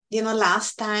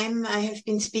last time I have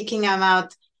been speaking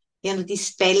about,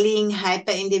 dispelling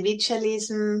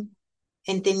hyper-individualism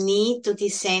and the need to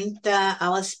decenter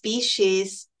our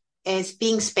species as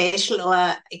being special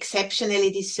or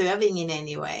exceptionally deserving in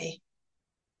any way.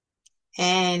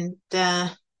 And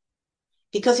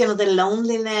because, the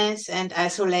loneliness and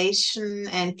isolation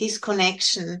and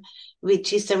disconnection,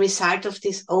 which is the result of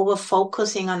this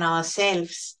over-focusing on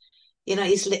ourselves,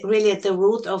 is really at the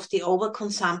root of the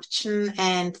overconsumption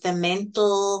and the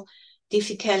mental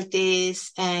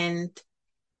difficulties and,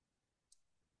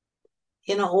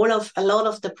 a lot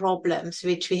of the problems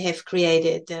which we have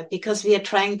created because we are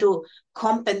trying to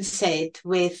compensate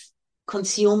with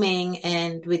consuming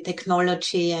and with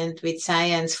technology and with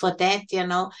science for that,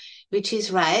 which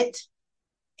is right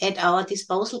at our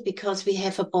disposal because we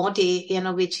have a body,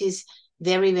 which is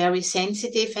very, very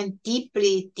sensitive and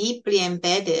deeply, deeply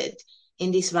embedded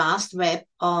in this vast web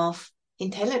of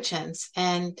intelligence.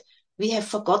 And we have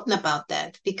forgotten about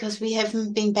that because we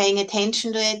haven't been paying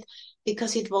attention to it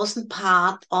because it wasn't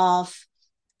part of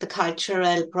the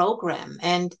cultural program.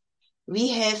 And we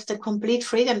have the complete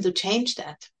freedom to change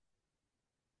that.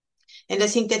 And I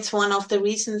think that's one of the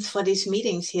reasons for these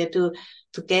meetings here to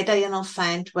together,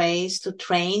 find ways to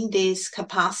train these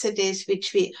capacities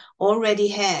which we already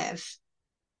have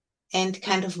and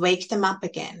kind of wake them up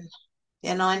again,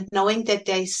 and knowing that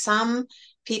there is some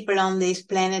people on this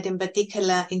planet, in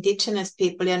particular indigenous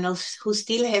people, who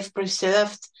still have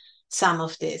preserved some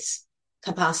of this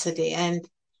capacity. And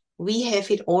we have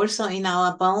it also in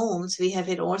our bones. We have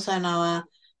it also in our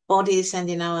bodies and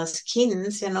in our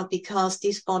skins, because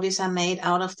these bodies are made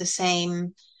out of the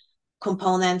same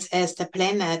components as the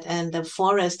planet and the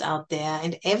forest out there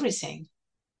and everything.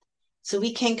 So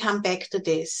we can come back to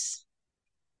this.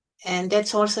 And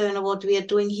that's also, what we are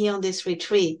doing here on this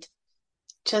retreat.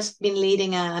 Just been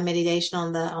leading a meditation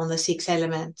on the 6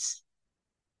 elements.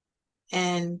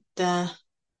 And,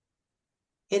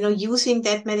 using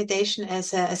that meditation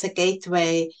as a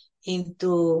gateway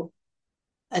into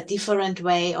a different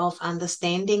way of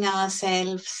understanding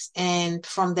ourselves. And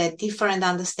from that different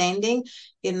understanding,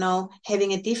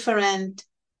 having a different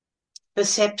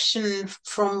perception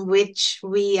from which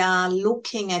we are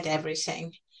looking at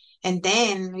everything. And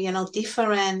then,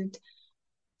 different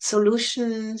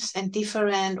solutions and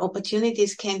different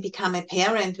opportunities can become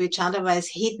apparent, which otherwise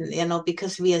hidden,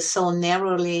 because we are so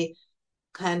narrowly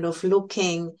kind of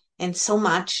looking and so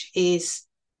much is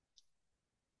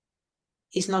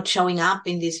not showing up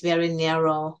in this very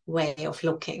narrow way of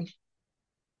looking.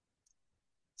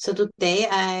 So today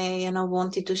I,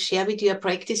 wanted to share with you a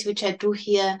practice which I do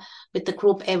here with the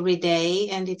group every day,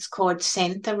 and it's called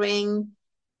centering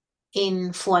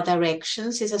in 4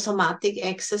 directions. It's a somatic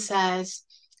exercise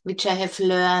which I have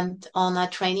learned on a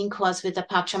training course with the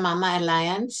Pachamama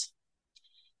Alliance.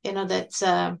 That's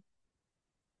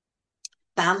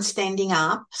done standing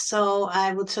up. So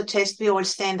I would suggest we all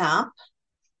stand up.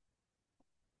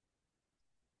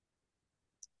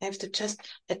 I have to just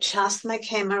adjust my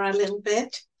camera a little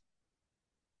bit.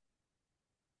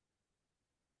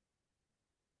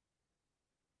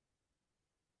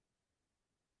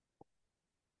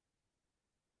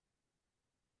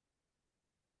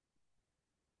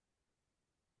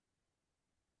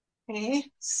 Okay,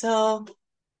 so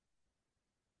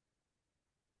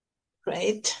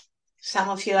great. Some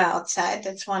of you are outside.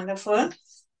 That's wonderful.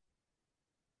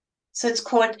 So it's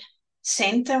called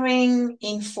centering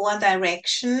in 4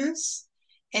 directions.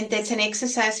 And that's an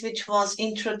exercise which was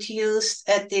introduced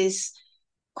at this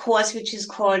course, which is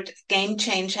called Game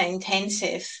Changer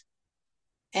Intensive.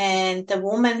 And the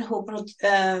woman who,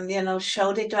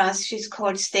 showed it to us, she's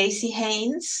called Stacey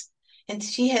Haynes. And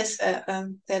she has there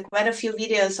are quite a few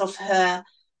videos of her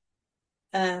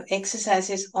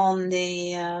exercises on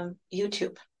the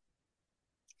YouTube.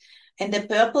 And the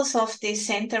purpose of this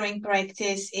centering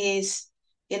practice is,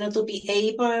 to be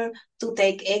able to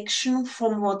take action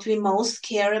from what we most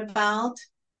care about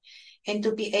and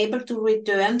to be able to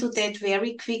return to that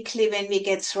very quickly when we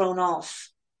get thrown off.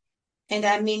 And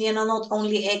I mean, not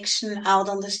only action out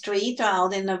on the street or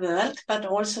out in the world, but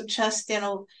also just,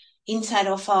 inside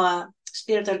of our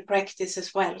spiritual practice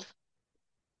as well.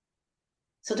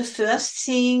 So the first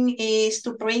thing is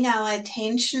to bring our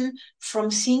attention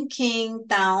from sinking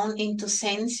down into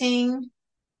sensing,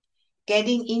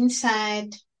 getting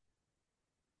inside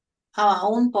our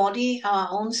own body, our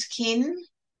own skin,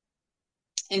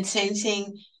 and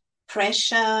sensing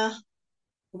pressure,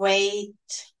 weight,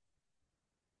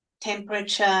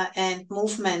 temperature, and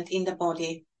movement in the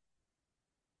body.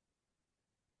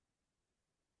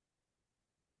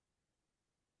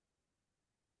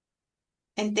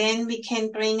 And then we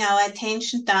can bring our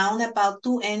attention down about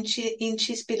 2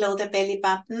 inches below the belly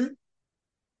button.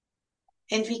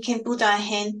 And we can put our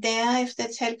hand there if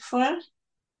that's helpful.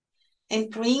 And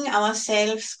bring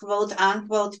ourselves, quote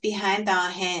unquote, behind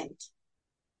our hand.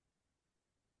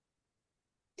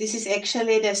 This is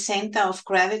actually the center of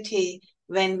gravity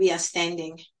when we are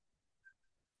standing.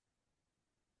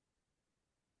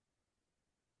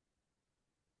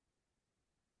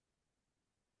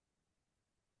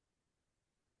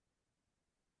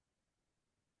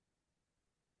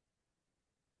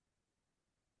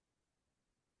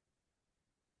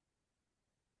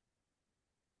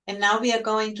 And now we are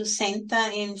going to center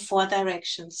in 4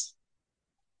 directions.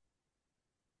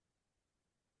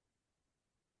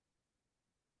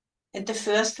 And the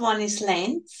first one is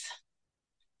length,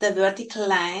 the vertical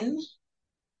line.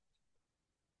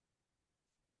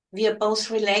 We are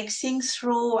both relaxing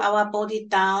through our body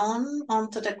down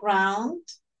onto the ground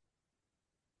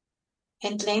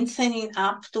and lengthening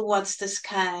up towards the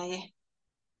sky.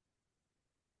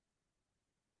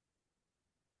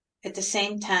 At the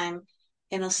same time,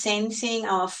 sensing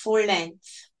our full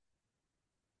length.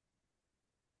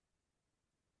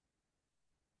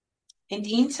 And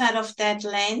inside of that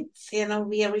length,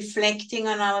 we are reflecting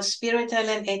on our spiritual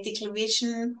and ethical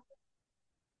vision,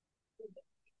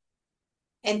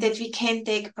 and that we can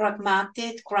take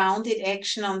pragmatic, grounded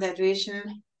action on that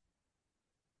vision.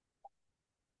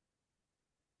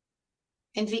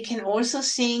 And we can also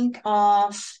think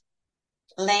of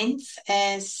length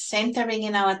as centering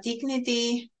in our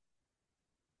dignity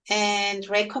and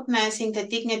recognizing the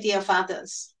dignity of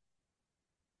others.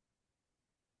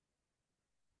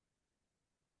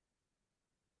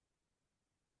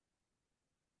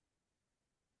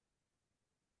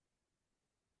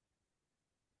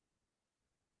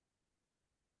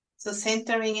 So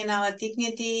centering in our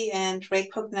dignity and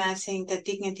recognizing the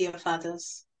dignity of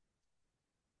others.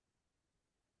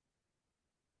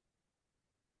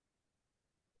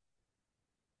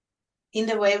 In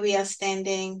the way we are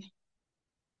standing.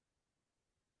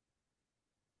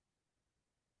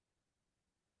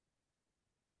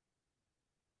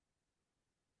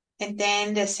 And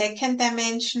then the second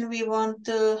dimension we want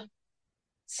to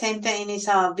center in is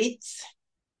our width.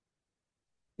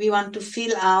 We want to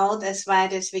fill out as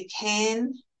wide as we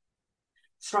can,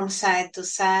 from side to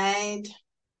side.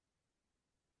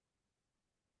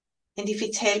 And if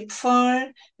it's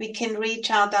helpful, we can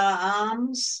reach out our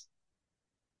arms,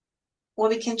 or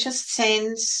we can just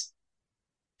sense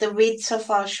the width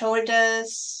of our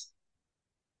shoulders,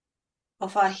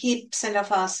 of our hips and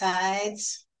of our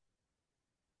sides.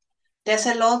 There's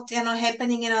a lot,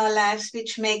 happening in our lives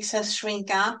which makes us shrink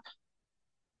up.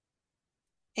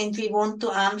 And we want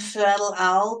to unfurl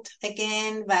out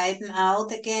again, widen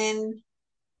out again,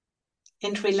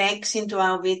 and relax into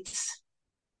our width.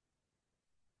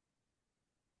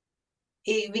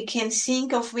 We can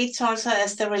think of width also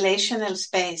as the relational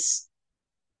space,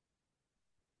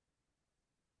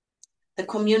 the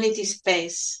community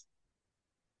space,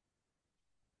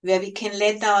 where we can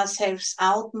let ourselves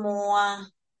out more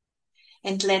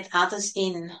and let others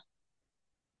in.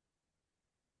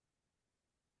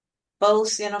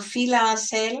 Both, feel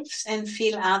ourselves and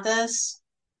feel others,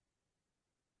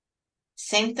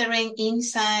 centering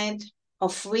inside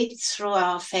of width through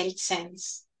our felt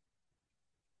sense.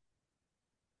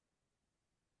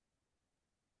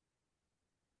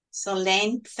 So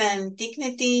length and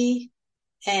dignity,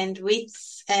 and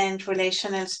width and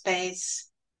relational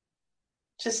space.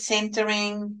 Just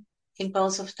centering in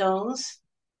both of those.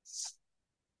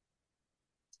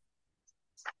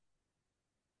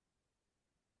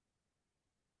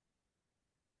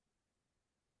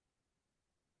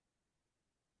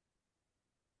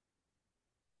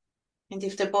 And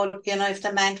if the body, if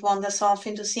the mind wanders off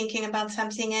into thinking about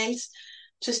something else,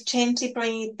 just gently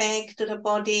bring it back to the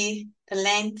body, the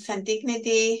length and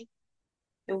dignity,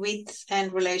 the width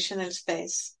and relational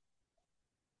space.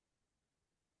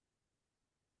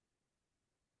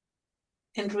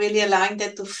 And really allowing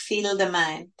that to fill the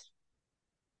mind.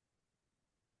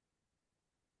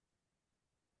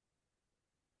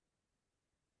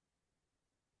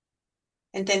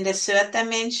 And then the third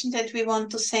dimension that we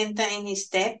want to center in is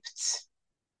depth.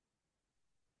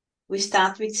 We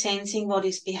start with sensing what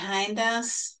is behind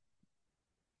us,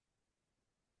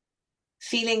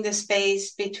 feeling the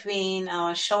space between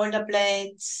our shoulder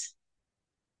blades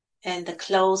and the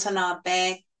clothes on our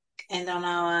back and on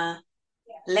our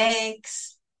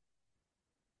legs.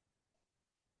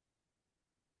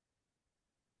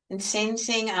 And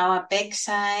sensing our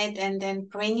backside, and then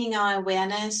bringing our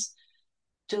awareness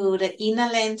to the inner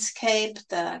landscape,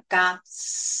 the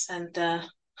guts and the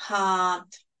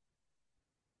heart.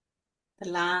 the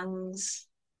lungs,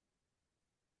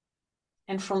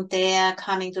 and from there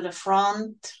coming to the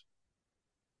front.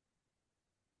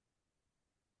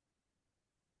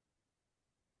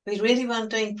 We really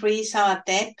want to increase our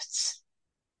depths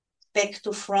back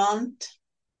to front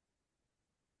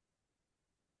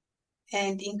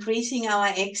and increasing our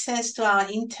access to our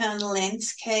internal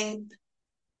landscape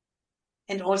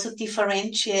and also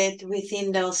differentiate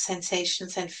within those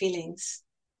sensations and feelings.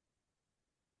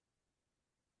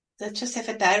 So just have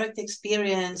a direct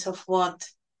experience of what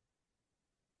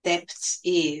depths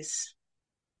is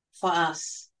for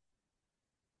us.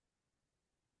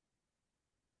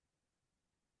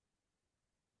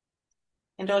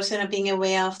 And also being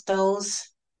aware of those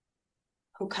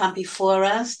who come before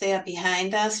us. They are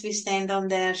behind us. We stand on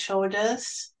their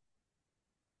shoulders.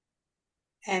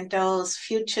 And those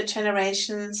future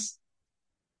generations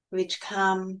which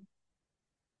come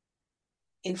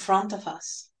in front of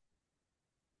us.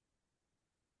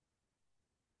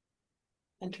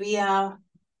 And we are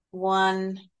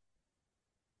one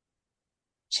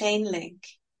chain link.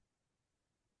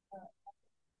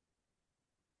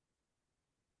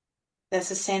 There's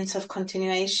a sense of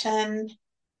continuation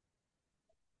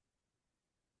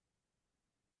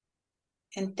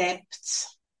and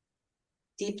depths,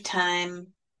 deep time.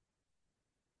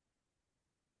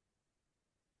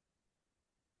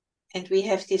 And we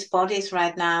have these bodies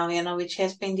right now, which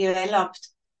has been developed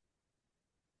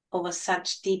over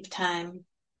such deep time.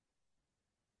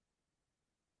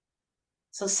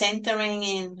 So centering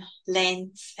in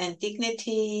length and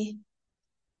dignity,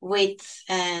 width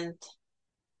and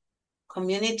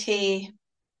community,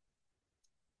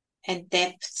 and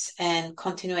depth and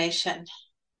continuation.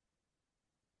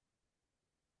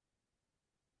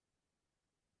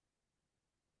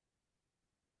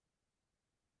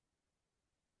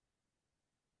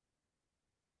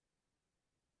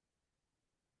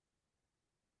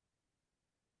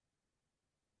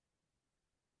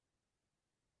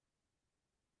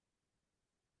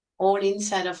 All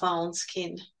inside of our own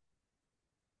skin.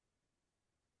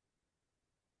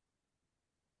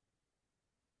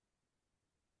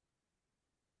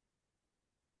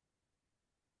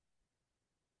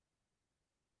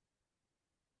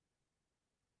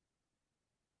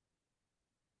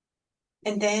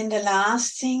 And then the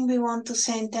last thing we want to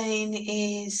center in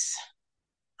is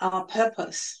our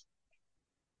purpose.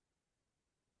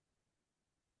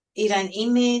 Either an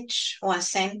image or a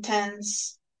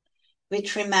sentence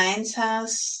which reminds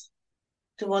us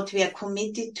to what we are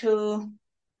committed to,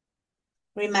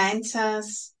 reminds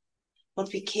us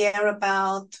what we care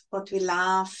about, what we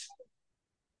love.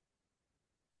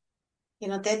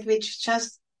 That which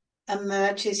just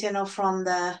emerges, from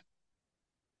the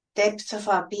depths of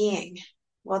our being,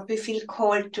 what we feel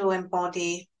called to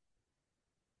embody,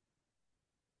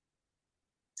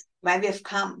 why we have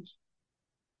come.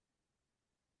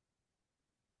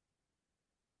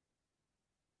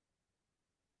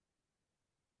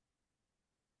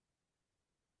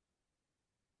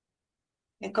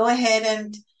 And go ahead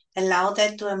and allow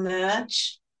that to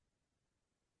emerge.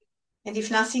 And if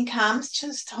nothing comes,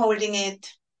 just holding it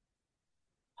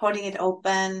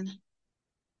open.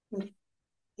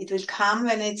 It will come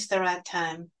when it's the right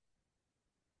time.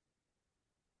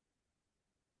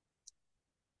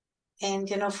 And,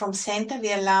 from center,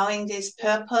 we're allowing this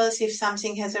purpose, if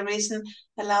something has arisen,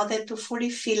 allow that to fully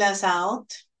fill us out.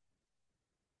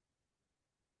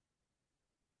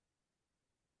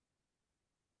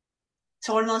 It's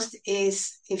almost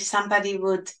as if somebody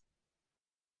would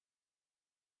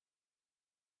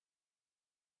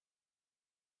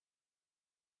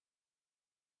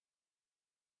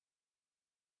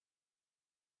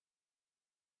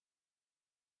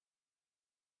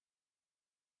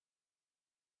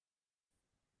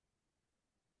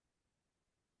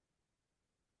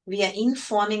we are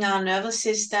informing our nervous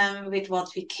system with what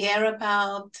we care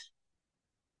about,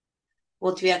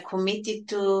 what we are committed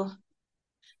to,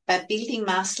 by building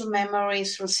muscle memory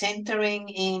through centering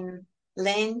in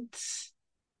length,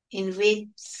 in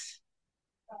width,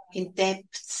 in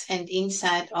depth, and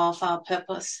inside of our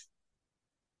purpose.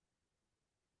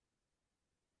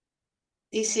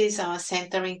 This is our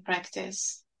centering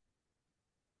practice.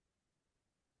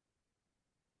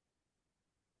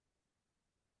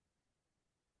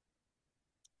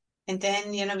 And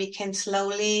then, we can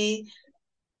slowly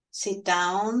sit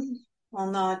down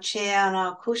on our chair, on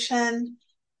our cushion,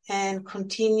 and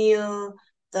continue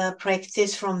the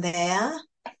practice from there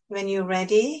when you're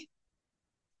ready.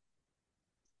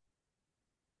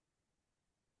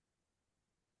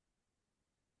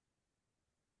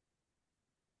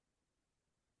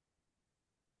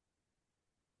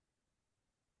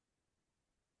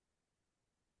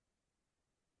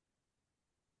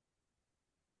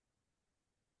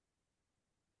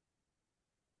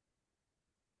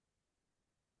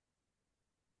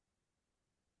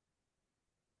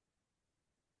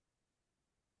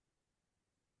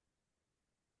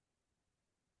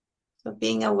 So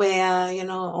being aware,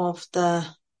 of the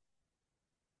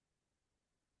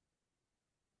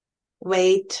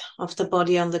weight of the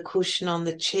body on the cushion, on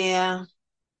the chair.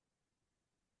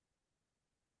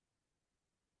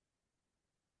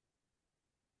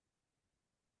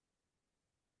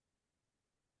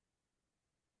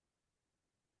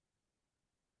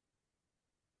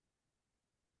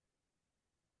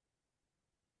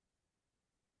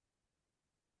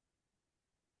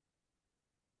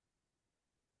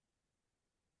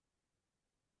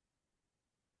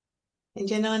 And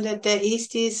that there is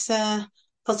this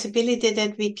possibility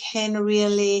that we can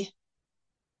really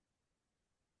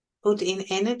put in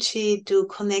energy to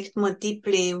connect more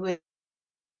deeply with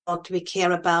what we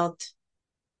care about,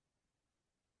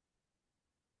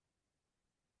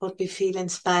 what we feel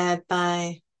inspired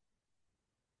by,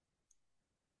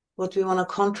 what we want to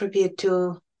contribute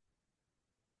to.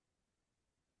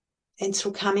 And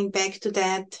through coming back to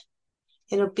that,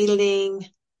 building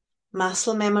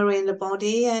muscle memory in the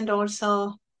body and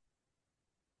also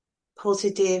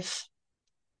positive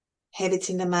habits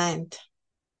in the mind.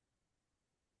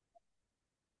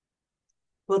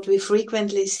 What we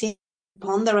frequently see,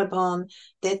 ponder upon,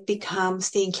 that becomes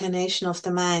the inclination of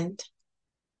the mind.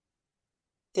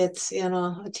 That's,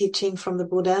 a teaching from the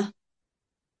Buddha.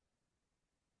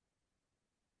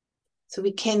 So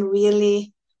we can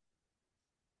really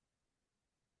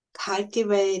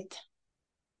cultivate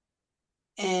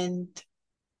and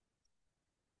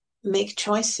make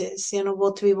choices,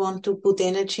 what we want to put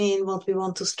energy in, what we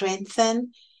want to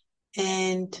strengthen,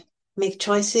 and make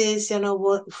choices,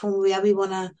 from where we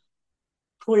want to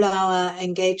pull our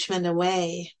engagement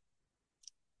away,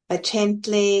 by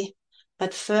gently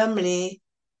but firmly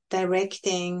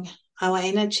directing our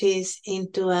energies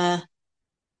into a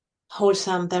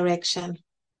wholesome direction.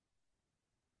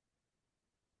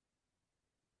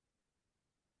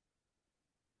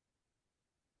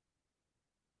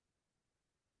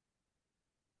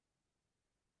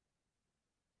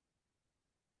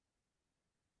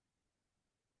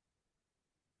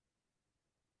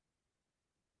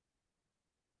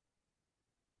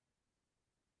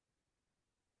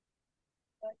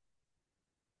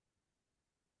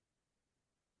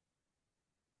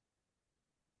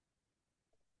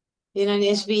 And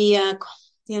as we are,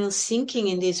 thinking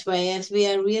in this way, as we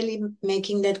are really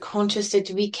making that conscious that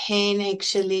we can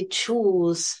actually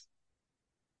choose,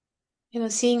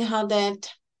 seeing how that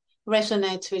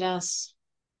resonates with us.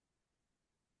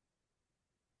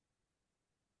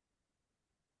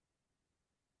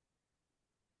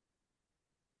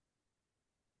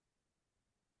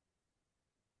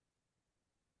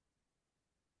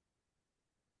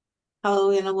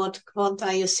 How, what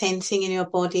are you sensing in your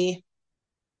body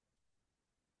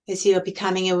as you are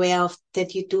becoming aware of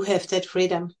that you do have that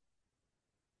freedom?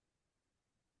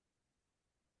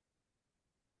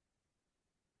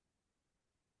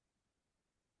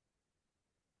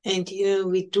 And,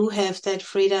 we do have that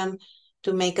freedom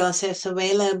to make ourselves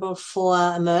available for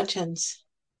emergence.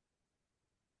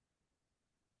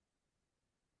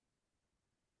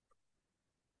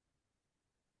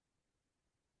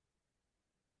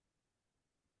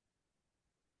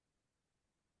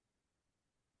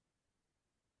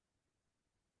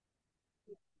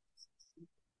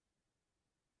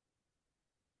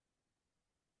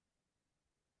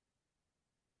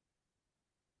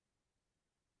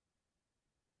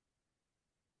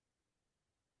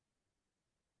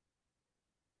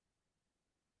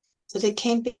 So they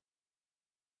can be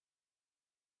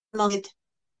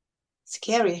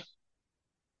scary,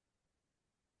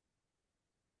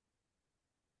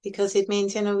 because it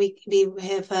means, we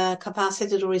have a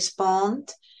capacity to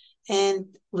respond,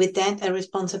 and with that, a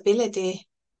responsibility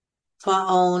for our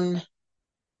own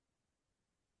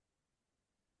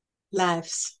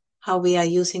lives, how we are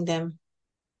using them.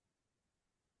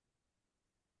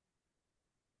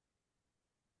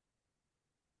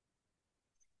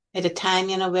 At a time,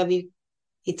 where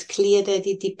it's clear that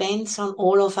it depends on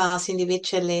all of us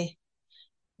individually.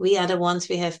 We are the ones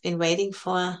we have been waiting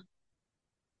for.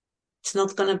 It's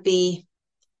not going to be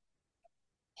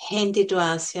handed to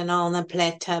us, on a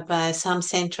platter by some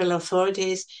central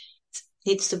authorities. It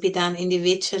needs to be done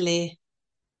individually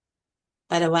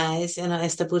by the wise,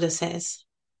 as the Buddha says.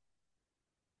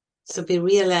 To be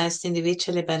realized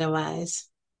individually by the wise.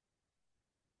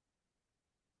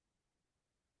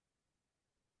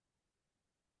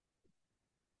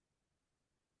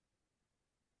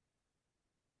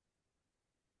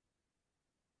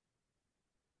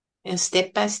 And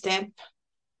step by step,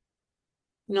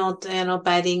 not,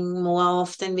 biting more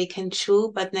often we can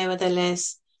chew, but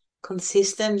nevertheless,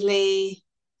 consistently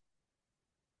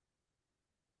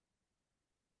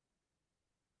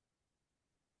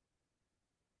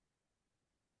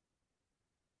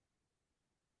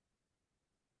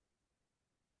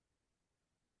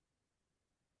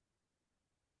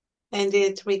And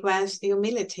it requires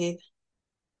humility.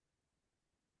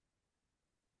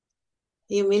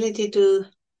 Humility to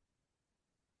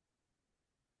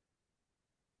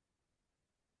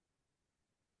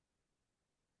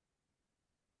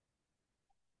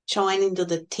join into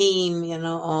the team,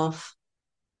 of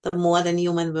the modern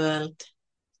human world.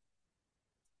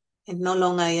 And no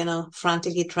longer,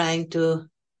 frantically trying to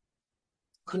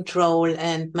control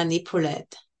and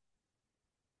manipulate,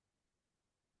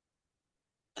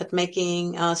 but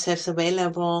making ourselves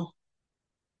available.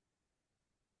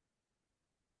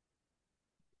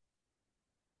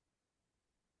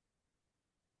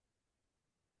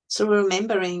 So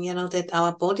remembering, that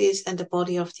our bodies and the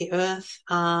body of the earth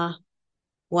are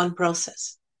one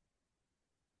process.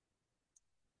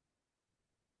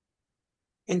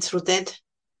 And through that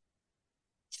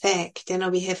fact,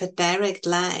 we have a direct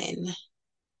line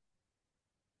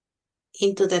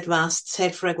into that vast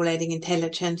self-regulating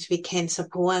intelligence we can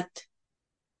support,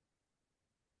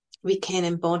 we can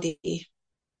embody.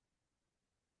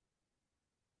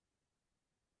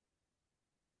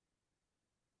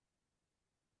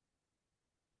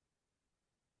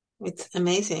 It's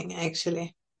amazing,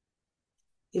 actually,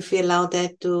 if we allow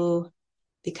that to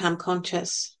become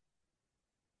conscious.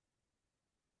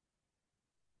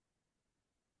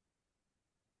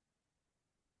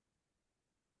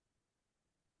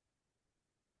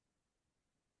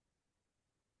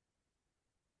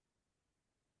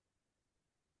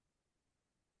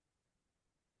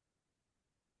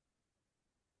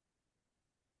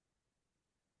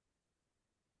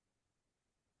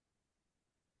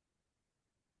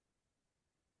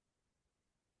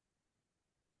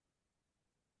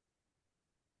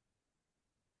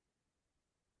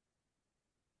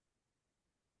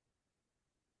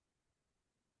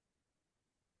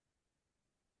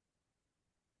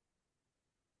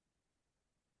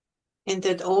 And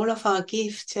that all of our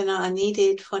gifts, are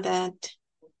needed for that.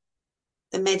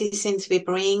 The medicines we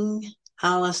bring,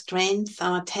 our strength,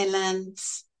 our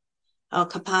talents, our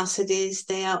capacities,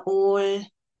 they are all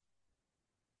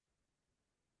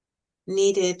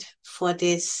needed for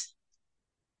this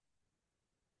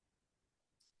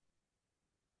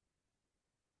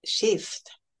shift.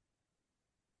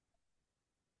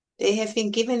 They have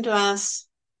been given to us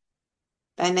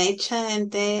by nature,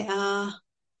 and they are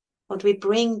what we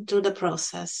bring to the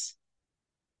process.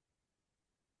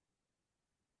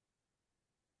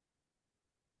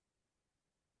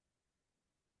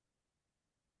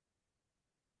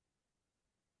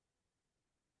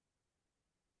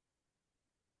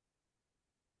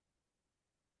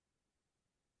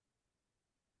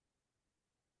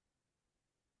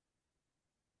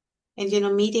 And,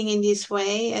 meeting in this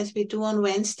way, as we do on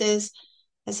Wednesdays,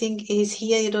 I think is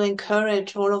here to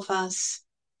encourage all of us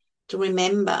to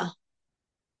remember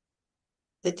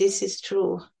that this is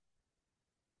true,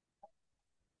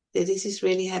 that this is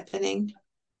really happening.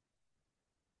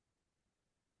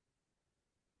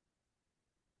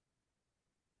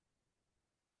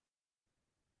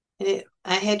 And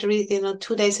I had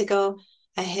 2 days ago,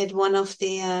 I had one of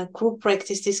the group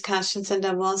practice discussions, and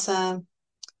there was a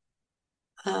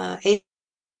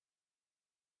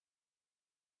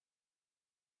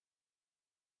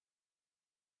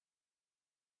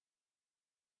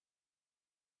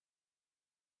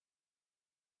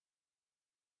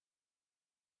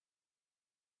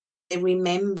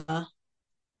remember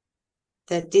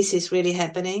that this is really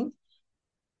happening.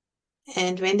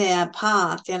 And when they are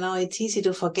apart, it's easy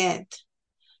to forget.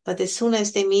 But as soon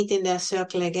as they meet in their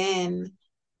circle again,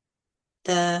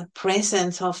 the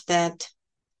presence of that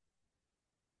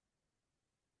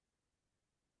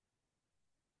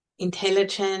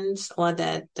intelligence or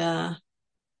that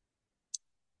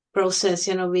process,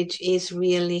 which is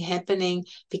really happening,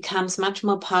 becomes much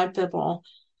more palpable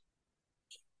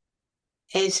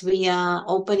as we are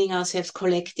opening ourselves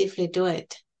collectively to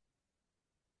it.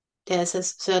 There's a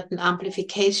certain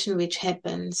amplification which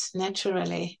happens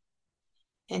naturally.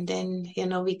 And then,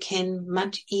 we can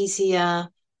much easier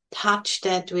touch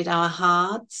that with our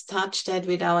hearts, touch that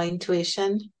with our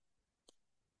intuition,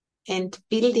 and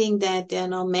building that,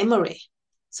 memory,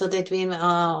 so that we on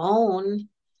our own,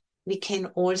 we can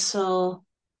also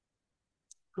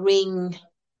bring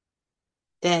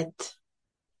that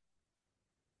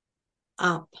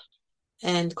up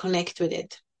and connect with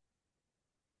it.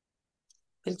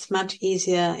 But it's much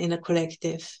easier in a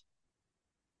collective.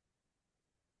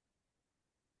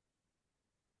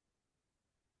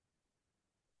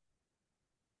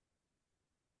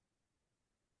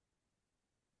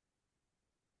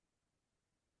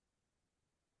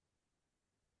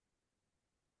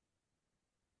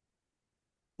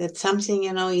 that something,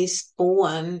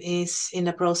 is in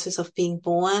the process of being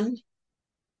born,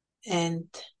 and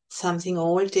something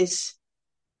old is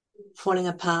falling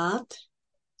apart.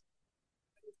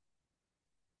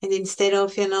 And instead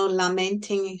of,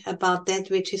 lamenting about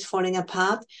that which is falling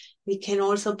apart, we can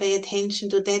also pay attention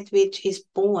to that which is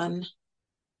born.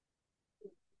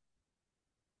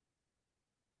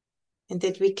 And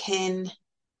that we can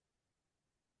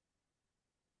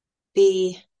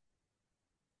be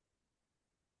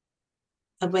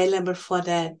available for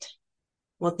that,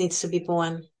 what needs to be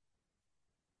born.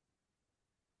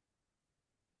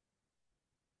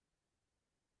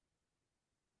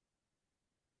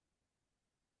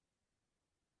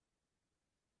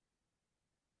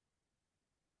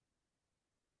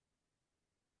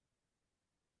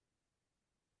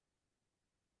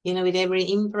 With every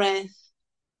in-breath,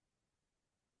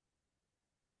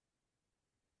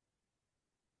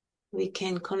 we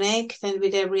can connect, and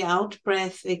with every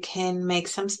out-breath, we can make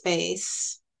some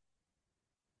space.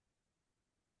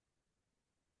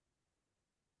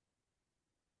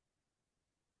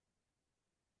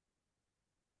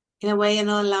 In a way,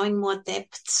 allowing more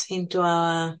depths into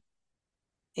our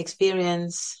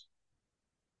experience.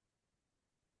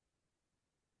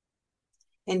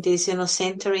 And this,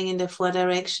 centering in the four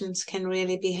directions can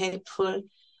really be helpful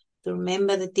to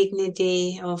remember the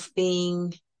dignity of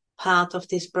being part of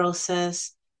this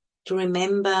process, to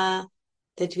remember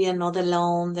that we are not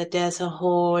alone, that there's a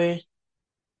whole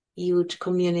huge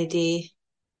community.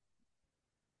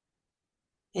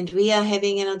 And we are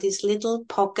having, this little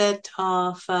pocket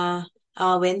of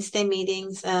our Wednesday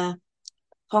meetings,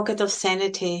 pocket of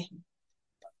sanity,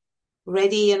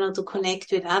 ready, to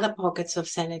connect with other pockets of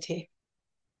sanity.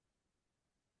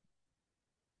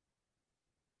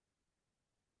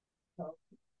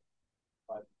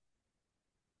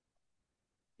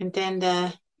 And then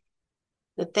the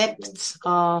depths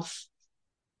of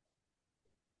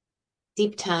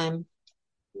deep time,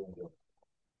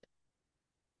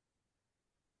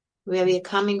 where we are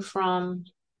coming from,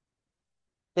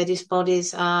 where these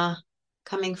bodies are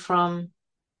coming from.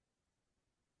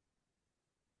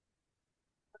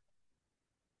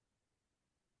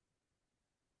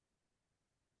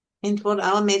 And what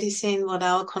our medicine, what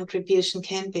our contribution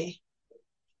can be,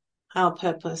 our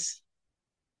purpose.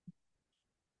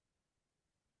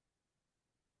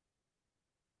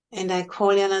 And I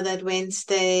call, that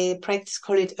Wednesday practice,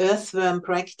 call it earthworm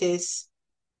practice,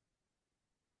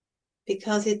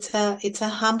 because it's a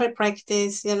humble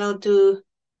practice, to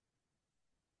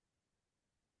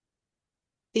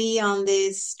be on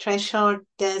this threshold.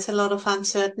 There's a lot of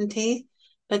uncertainty,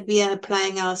 but we are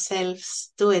applying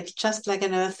ourselves to it, just like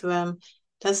an earthworm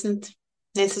doesn't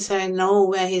necessarily know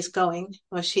where he's going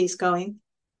or she's going,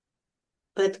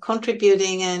 but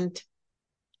contributing and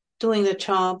doing the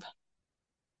job,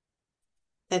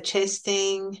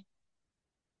 digesting,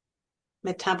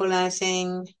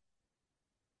 metabolizing,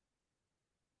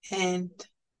 and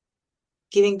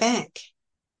giving back.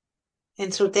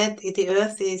 And through that, the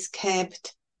earth is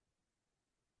kept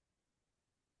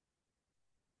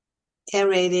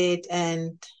aerated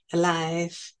and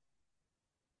alive.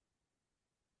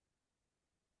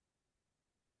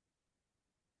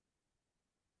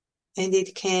 And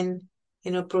it can,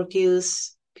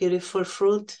 produce beautiful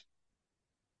fruit.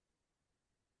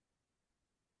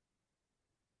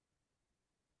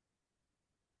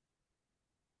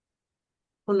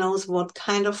 Who knows what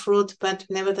kind of fruit, but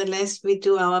nevertheless, we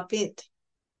do our bit.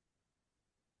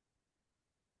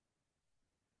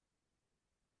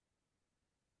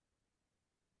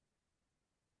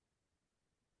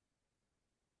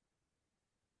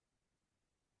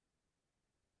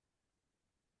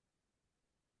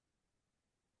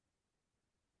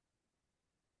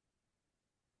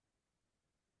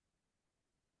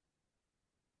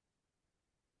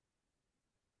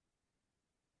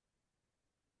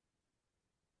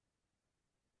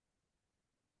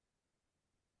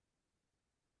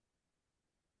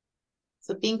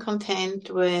 So being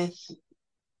content with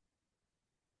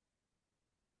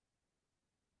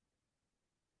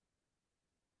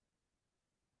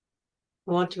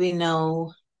what we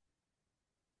know,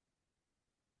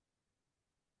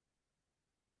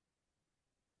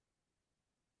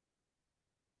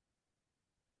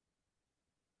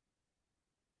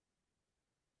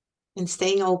 and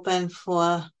staying open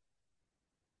for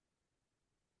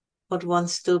what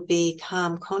wants to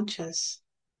become conscious.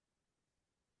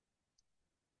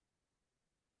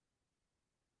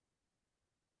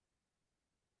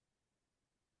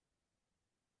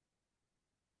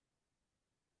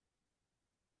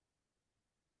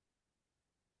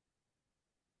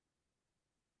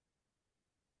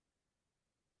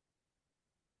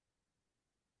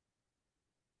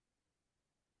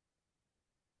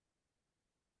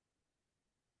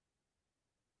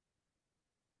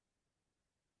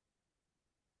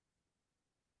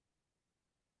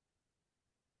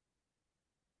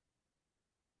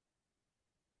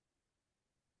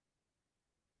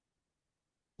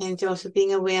 And also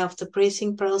being aware of the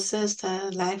breathing process,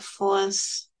 the life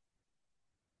force,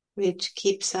 which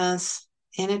keeps us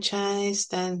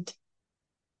energized and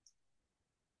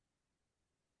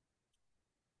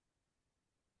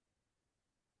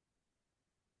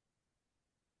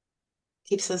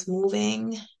keeps us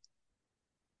moving.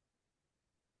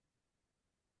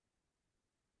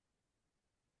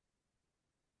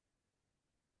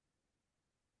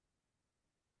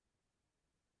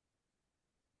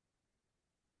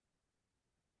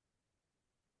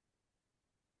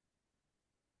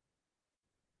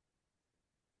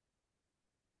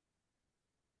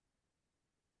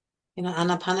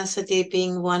 Anapanasati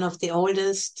being one of the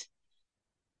oldest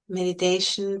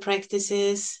meditation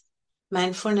practices,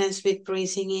 mindfulness with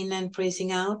breathing in and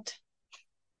breathing out.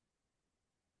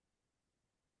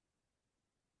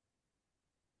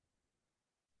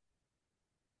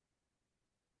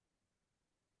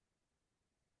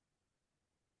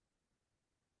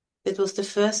 It was the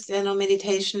first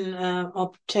meditation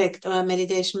object or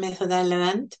meditation method I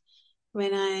learned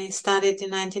when I started in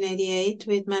 1988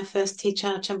 with my first teacher,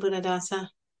 Ajahn Buddhadasa.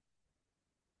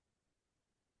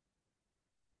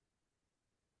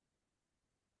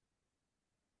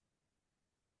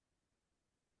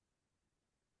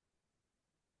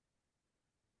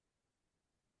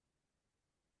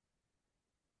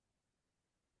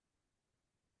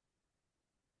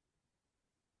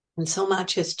 And so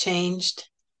much has changed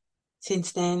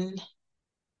since then.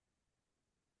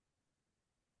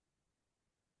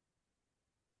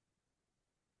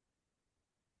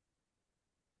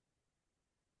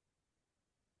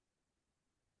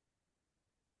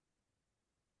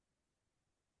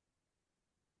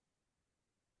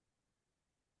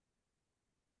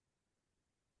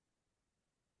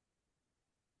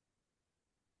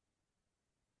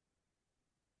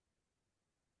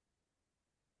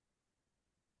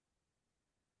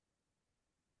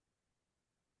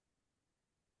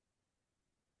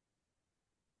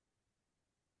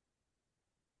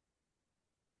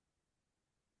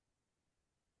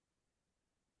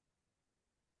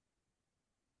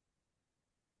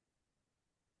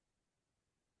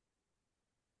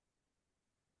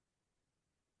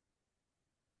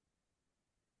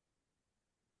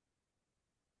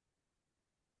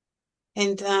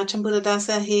 And Ajahn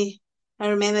Buddhadasa, I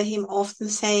remember him often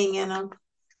saying,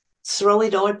 throw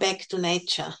it all back to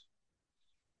nature.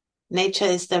 Nature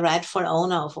is the rightful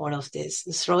owner of all of this.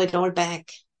 Throw it all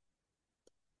back.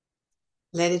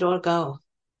 Let it all go.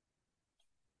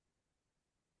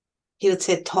 He would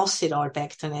say, toss it all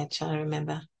back to nature, I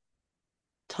remember.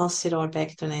 Toss it all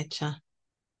back to nature.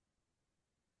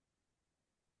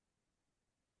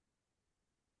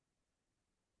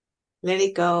 Let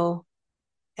it go.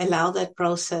 Allow that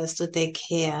process to take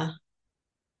care,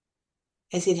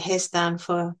 as it has done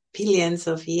for billions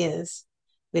of years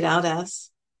without us.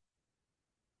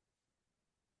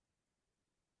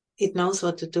 It knows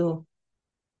what to do.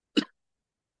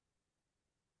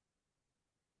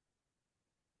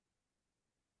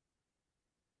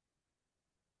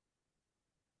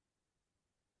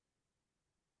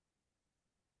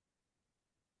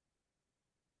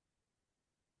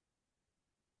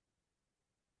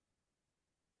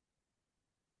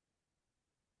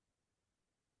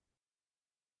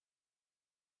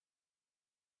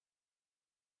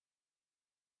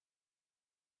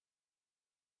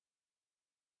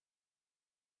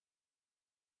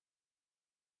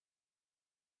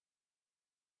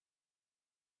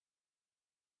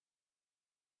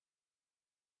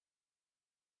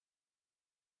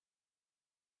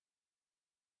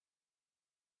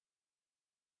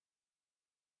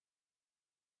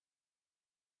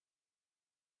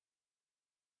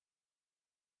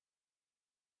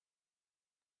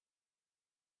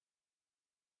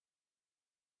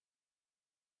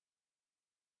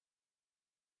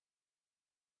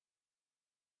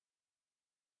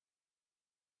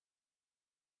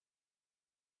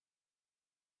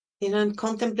 And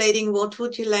contemplating what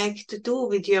would you like to do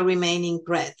with your remaining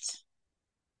breath?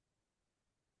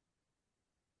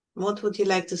 What would you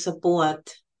like to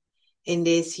support in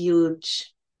this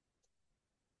huge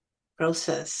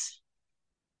process,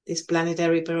 this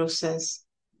planetary process?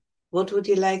 What would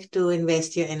you like to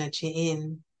invest your energy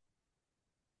in?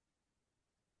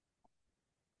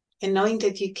 And knowing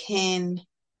that you can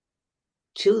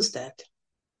choose that.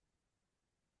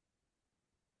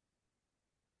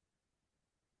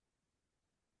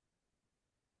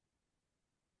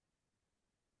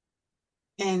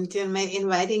 And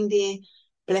inviting the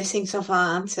blessings of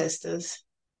our ancestors.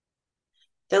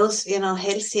 Those,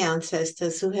 healthy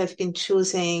ancestors who have been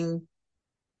choosing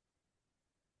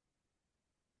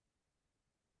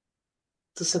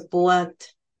to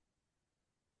support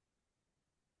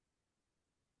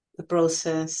the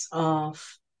process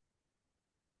of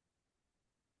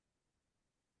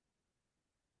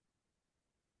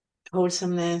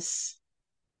wholesomeness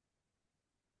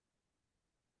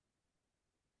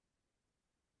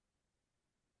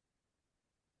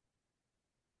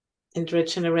and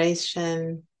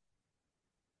regeneration,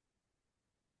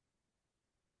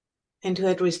 and who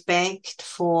had respect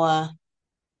for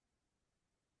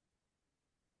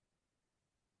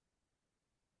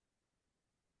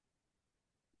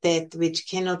that which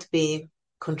cannot be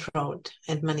controlled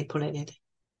and manipulated.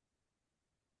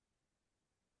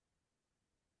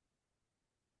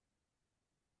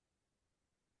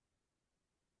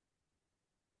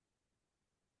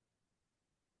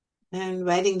 And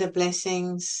writing the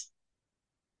blessings,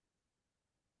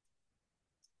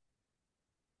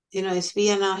 as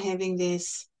we are now having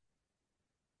this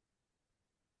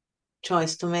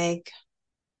choice to make,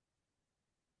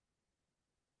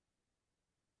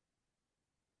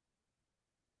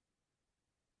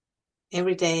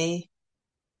 every day,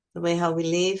 the way how we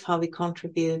live, how we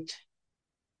contribute.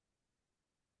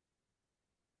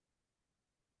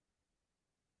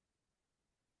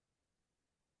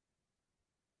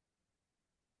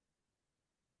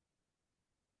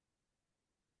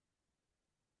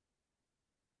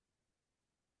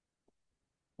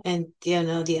 And,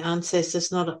 the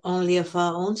ancestors, not only of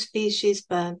our own species,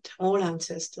 but all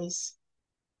ancestors,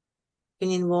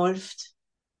 been involved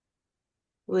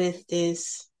with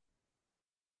this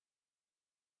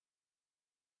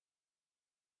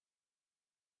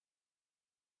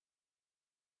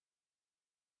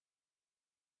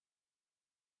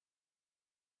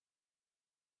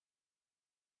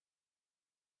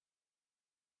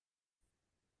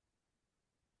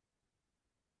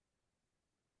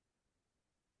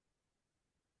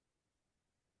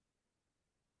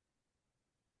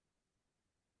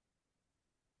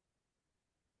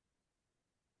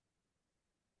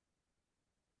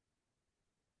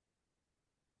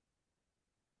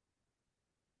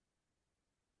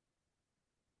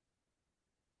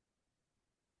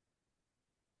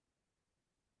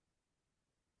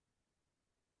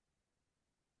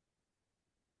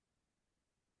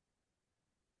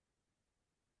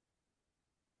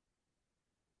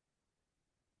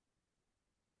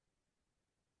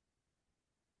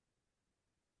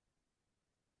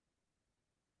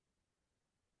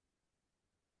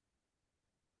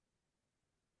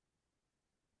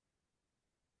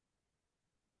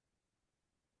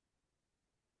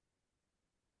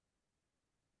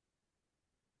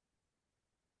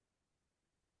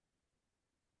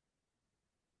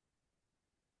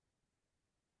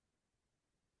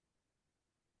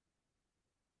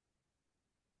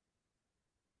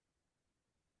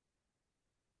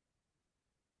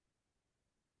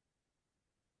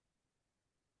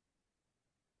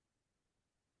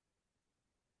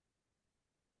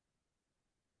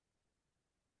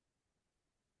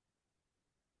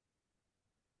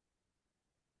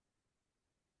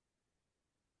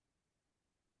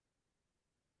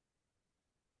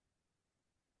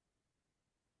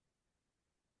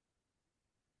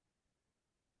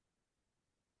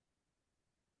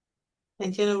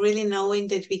and, really knowing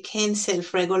that we can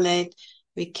self-regulate,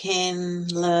 we can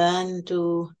learn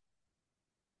to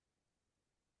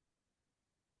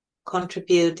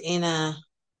contribute in a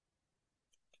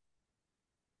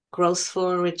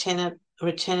growthful,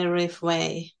 regenerative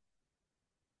way.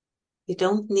 We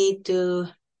don't need to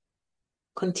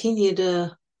continue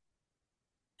to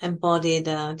embody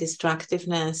the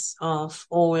destructiveness of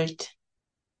old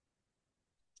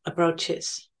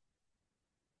approaches.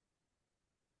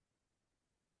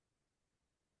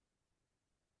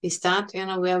 We start,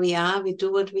 where we are, we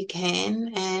do what we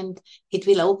can, and it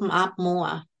will open up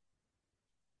more.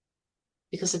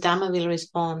 Because the Dhamma will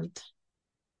respond.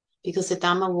 Because the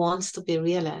Dhamma wants to be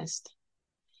realized.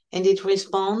 And it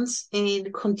responds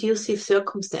in conducive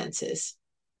circumstances.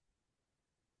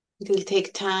 It will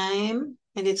take time,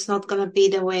 and it's not going to be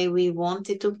the way we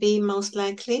want it to be, most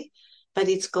likely, but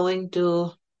it's going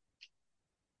to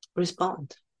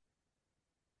respond.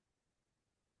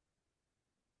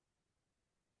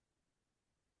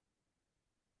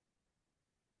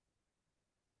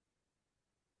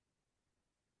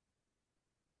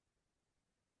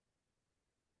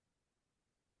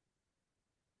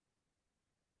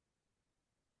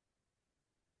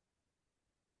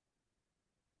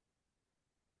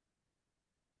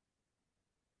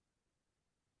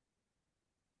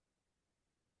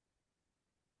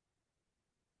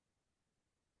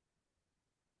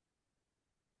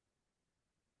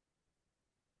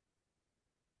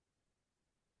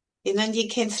 And you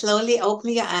can slowly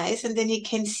open your eyes, and then you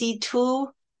can see two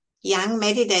young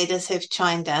meditators have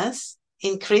joined us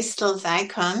in Crystal's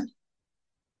icon.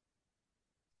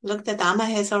 Look, the Dharma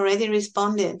has already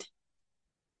responded.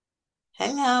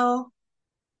 Hello.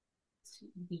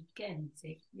 Weekend,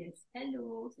 zeg yes.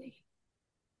 Hello, zeg.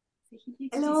 Zeg je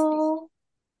iets? Hello.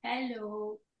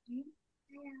 Hello.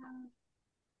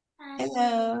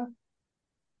 Hello.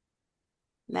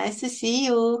 Nice to see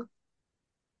you.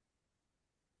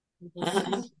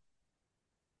 I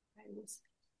was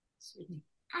swimming.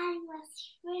 I was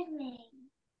swimming.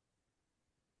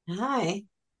 Hi.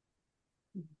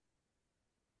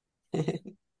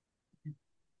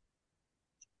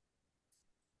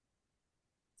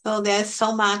 So there's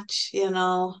so much,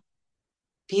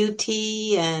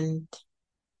 beauty and,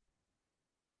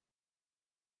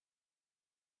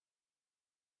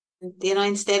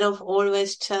 instead of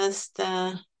always just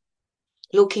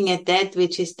looking at that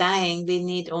which is dying, we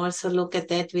need also look at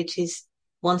that which is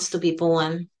wants to be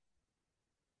born.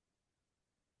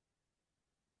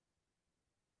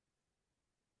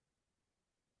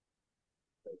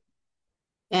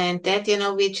 And that,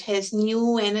 which has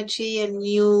new energy and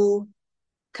new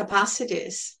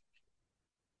capacities,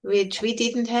 which we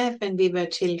didn't have when we were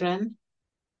children,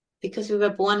 because we were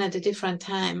born at a different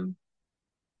time.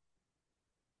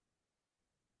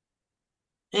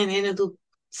 And, to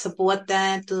support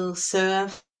that, to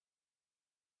serve.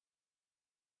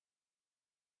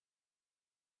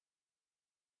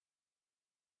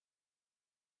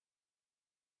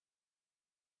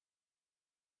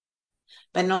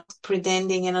 By not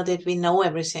pretending, that we know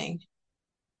everything.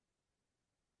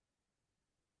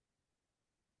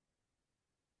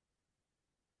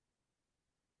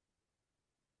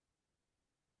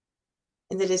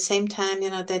 And at the same time,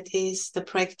 that is the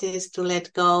practice to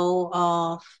let go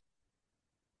of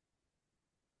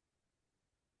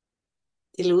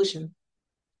delusion.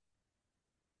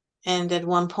 And at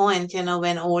one point,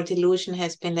 when all delusion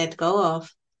has been let go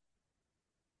of,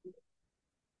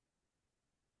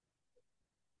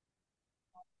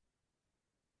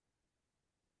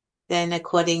 then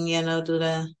according, to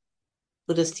the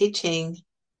Buddha's teaching,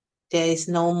 there is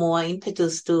no more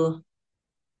impetus to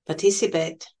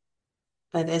participate.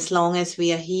 But as long as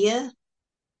we are here,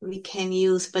 we can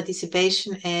use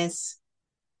participation as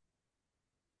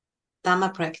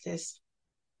Dhamma practice.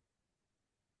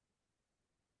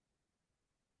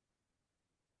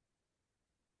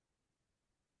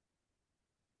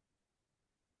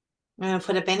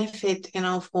 For the benefit,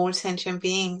 of all sentient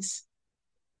beings.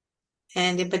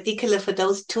 And in particular for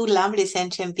those two lovely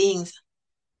sentient beings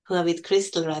who are with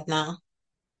Crystal right now.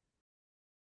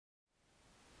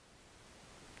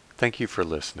 Thank you for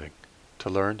listening. To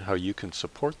learn how you can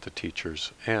support the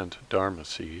teachers and Dharma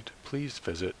Seed, please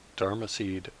visit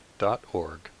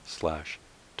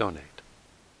dharmaseed.org/donate.